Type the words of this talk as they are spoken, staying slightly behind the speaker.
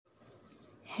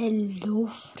Hello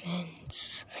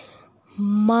friends,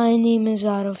 my name is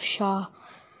Arav Shah,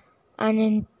 and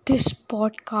in this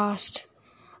podcast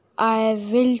I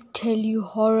will tell you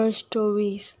horror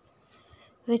stories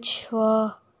which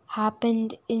were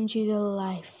happened in real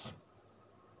life.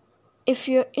 If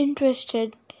you're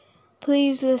interested,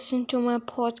 please listen to my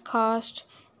podcast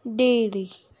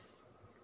daily.